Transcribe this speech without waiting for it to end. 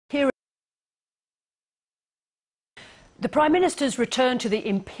The Prime Minister's return to the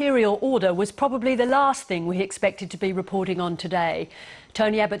imperial order was probably the last thing we expected to be reporting on today.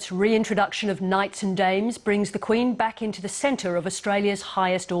 Tony Abbott's reintroduction of knights and dames brings the Queen back into the centre of Australia's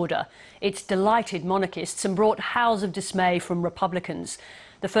highest order. It's delighted monarchists and brought howls of dismay from Republicans.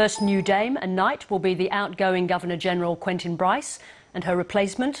 The first new dame and knight will be the outgoing Governor-General Quentin Bryce and her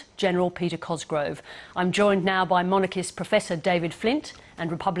replacement, General Peter Cosgrove. I'm joined now by monarchist Professor David Flint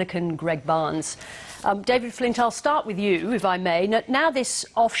and Republican Greg Barnes. David Flint, I'll start with you, if I may. Now this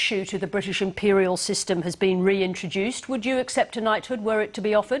offshoot of the British imperial system has been reintroduced, would you accept a knighthood were it to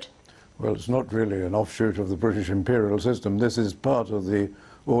be offered? Well, it's not really an offshoot of the British imperial system. This is part of the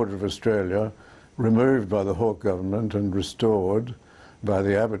Order of Australia, removed by the Hawke government and restored by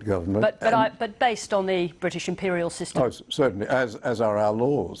the Abbott government. But based on the British imperial system? Oh, certainly, as are our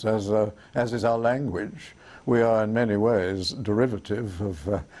laws, as is our language. We are in many ways derivative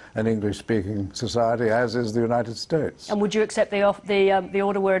of an English-speaking society, as is the United States. And would you accept the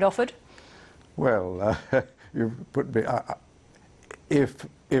order were it offered? Well, you put me...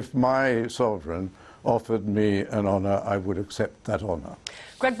 if my sovereign offered me an honour, I would accept that honour.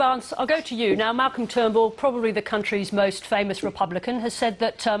 Greg Barnes, I'll go to you. Now, Malcolm Turnbull, probably the country's most famous Republican, has said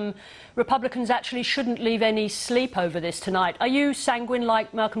that Republicans actually shouldn't leave any sleep over this tonight. Are you sanguine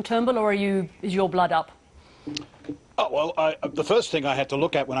like Malcolm Turnbull, or is your blood up? Oh, well, the first thing I had to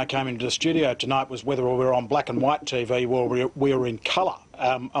look at when I came into the studio tonight was whether we were on black and white TV or we were in colour.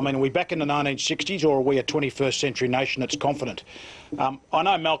 I mean, are we back in the 1960s, or are we a 21st century nation that's confident? I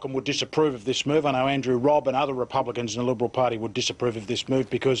know Malcolm would disapprove of this move. I know Andrew Robb and other Republicans in the Liberal Party would disapprove of this move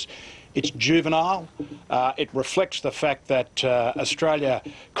because it's juvenile. It reflects the fact that Australia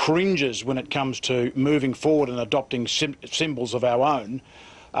cringes when it comes to moving forward and adopting symbols of our own.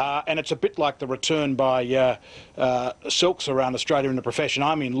 And it's a bit like the return by silks around Australia in the profession.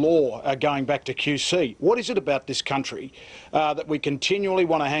 I'm in law, going back to QC. What is it about this country that we continually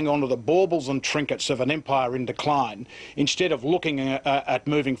want to hang on to the baubles and trinkets of an empire in decline instead of looking at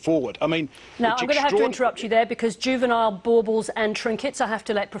moving forword? I mean, now I'm going to have to interrupt you there, because juvenile baubles and trinkets, I have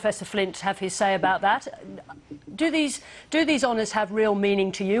to let Professor Flint have his say about that. Do these honours have real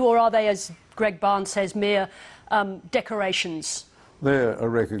meaning to you, or are they, as Greg Barnes says, mere decorations? They're a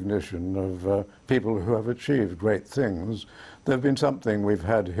recognition of people who have achieved great things. They've been something we've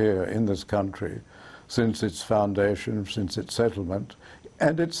had here in this country since its foundation, since its settlement,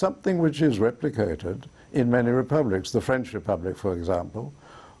 and it's something which is replicated in many republics. The French Republic, for example,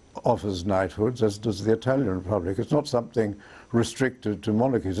 offers knighthoods, as does the Italian Republic. It's not something restricted to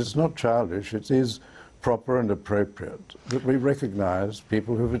monarchies. It's not childish. It is proper and appropriate that we recognise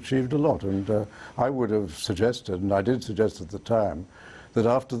people who've achieved a lot. And I would have suggested, and I did suggest at the time, that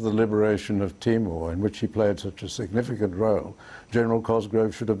after the liberation of Timor, in which he played such a significant role, General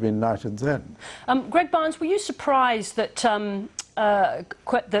Cosgrove should have been knighted then. Greg Barnes, were you surprised that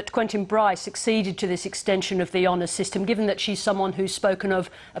that Quentin Bryce acceded to this extension of the honours system, given that she's someone who's spoken of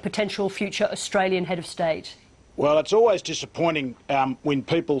a potential future Australian head of state? Well, it's always disappointing when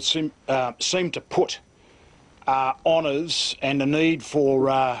people seem to put honours and the need for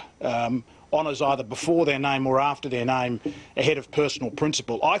honours either before their name or after their name ahead of personal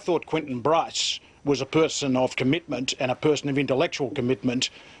principle. I thought Quentin Bryce was a person of commitment and a person of intellectual commitment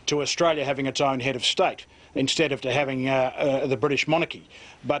to Australia having its own head of state instead of to having the British monarchy.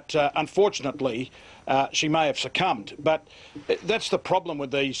 But unfortunately, she may have succumbed. But that's the problem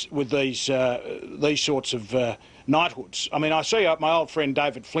with these sorts of knighthoods. I mean, I see my old friend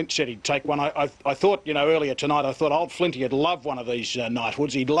David Flint said he'd take one. I thought, you know, earlier tonight, I thought old Flinty would love one of these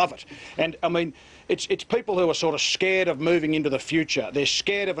knighthoods. He'd love it. And I mean, it's people who are sort of scared of moving into the future. They're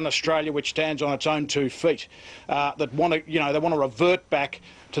scared of an Australia which stands on its own 2 feet. That want to, you know, they want to revert back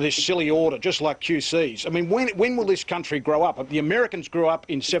to this silly order, just like QCs. I mean, when will this country grow up? The Americans grew up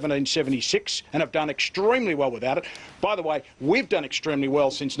in 1776 and have done extremely well without it. By the way, we've done extremely well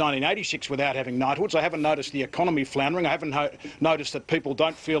since 1986 without having knighthoods. I haven't noticed the economy floundering. I haven't noticed that people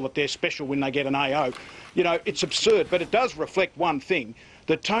don't feel that they're special when they get an AO. You know, it's absurd, but it does reflect one thing,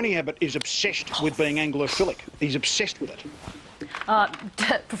 that Tony Abbott is obsessed with being Anglophilic. He's obsessed with it.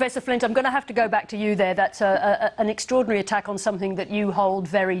 Professor Flint, I'm going to have to go back to you there. That's an extraordinary attack on something that you hold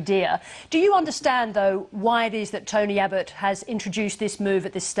very dear. Do you understand, though, why it is that Tony Abbott has introduced this move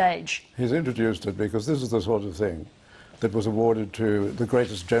at this stage? He's introduced it because this is the sort of thing that was awarded to the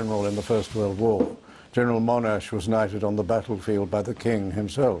greatest general in the First World War. General Monash was knighted on the battlefield by the King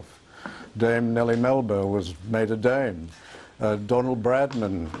himself. Dame Nellie Melba was made a dame. Donald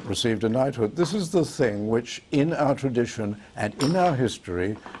Bradman received a knighthood. This is the thing which, in our tradition and in our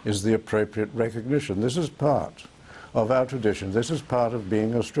history, is the appropriate recognition. This is part of our tradition. This is part of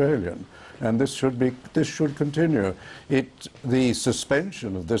being Australian, and this should continue. The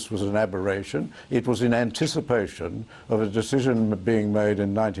suspension of this was an aberration. It was in anticipation of a decision being made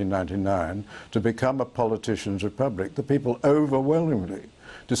in 1999 to become a politicians' republic. The people overwhelmingly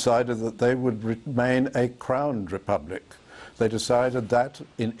decided that they would remain a crowned republic. They decided that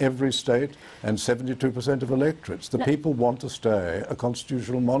in every state, and 72% of electorates. The people want to stay a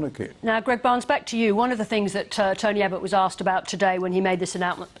constitutional monarchy. Now, Greg Barnes, back to you. One of the things that Tony Abbott was asked about today when he made this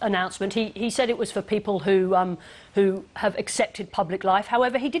announcement, he said it was for people who have accepted public life.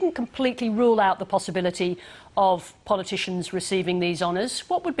 However, he didn't completely rule out the possibility of politicians receiving these honours.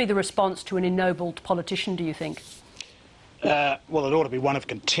 What would be the response to an ennobled politician, do you think? Well, it ought to be one of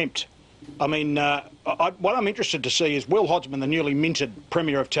contempt. I mean, what I'm interested to see is Will Hodgman, the newly minted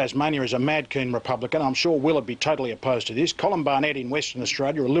Premier of Tasmania, is a mad keen Republican. I'm sure Will would be totally opposed to this. Colin Barnett in Western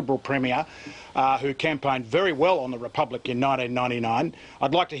Australia, a Liberal Premier, who campaigned very well on the Republic in 1999.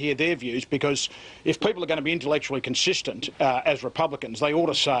 I'd like to hear their views, because if people are going to be intellectually consistent as Republicans, they ought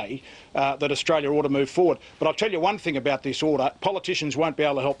to say that Australia ought to move forward. But I'll tell you one thing about this order: politicians won't be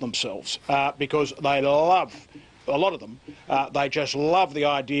able to help themselves because they love, a lot of them, they just love the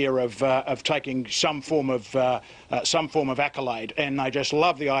idea of taking some form of accolade, and they just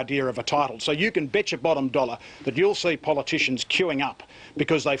love the idea of a title. So you can bet your bottom dollar that you'll see politicians queuing up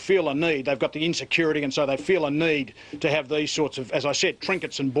because they feel a need. They've got the insecurity, and so they feel a need to have these sorts of, as I said,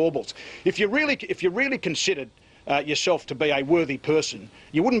 trinkets and baubles. If you really considered yourself to be a worthy person,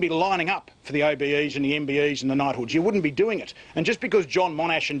 you wouldn't be lining up for the OBEs and the MBEs and the knighthoods. You wouldn't be doing it. And just because John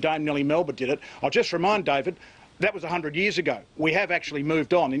Monash and Dame Nellie Melba did it, I'll just remind David, that was 100 years ago. We have actually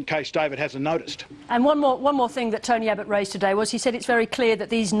moved on, in case David hasn't noticed. And one more thing that Tony Abbott raised today was he said it's very clear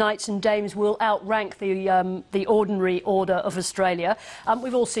that these knights and dames will outrank the ordinary order of Australia.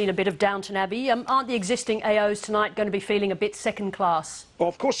 We've all seen a bit of Downton Abbey. Aren't the existing AOs tonight going to be feeling a bit second class? Well,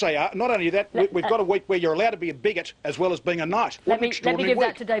 of course they are. Not only that, we've got a week where you're allowed to be a bigot as well as being a knight. Let me give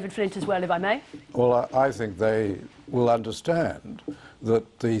that to David Flint as well, if I may. Well, I think they will understand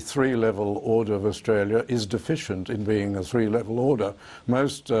that the three-level order of Australia is deficient in being a three-level order.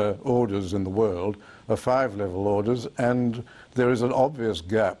 Most orders in the world are five-level orders, and there is an obvious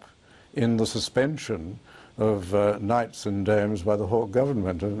gap in the suspension of knights and dames by the Hawke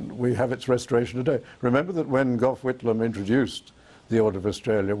government, and we have its restoration today. Remember that when Gough Whitlam introduced the Order of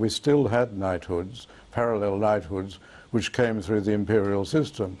Australia, we still had knighthoods, parallel knighthoods, which came through the imperial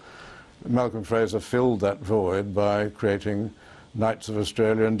system. Malcolm Fraser filled that void by creating Knights of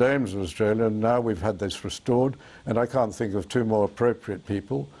Australia and Dames of Australia, and now we've had this restored, and I can't think of two more appropriate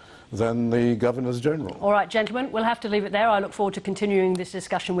people than the Governors-General. All right, gentlemen, we'll have to leave it there. I look forward to continuing this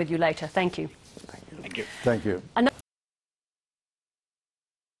discussion with you later. Thank you. Thank you. Thank you.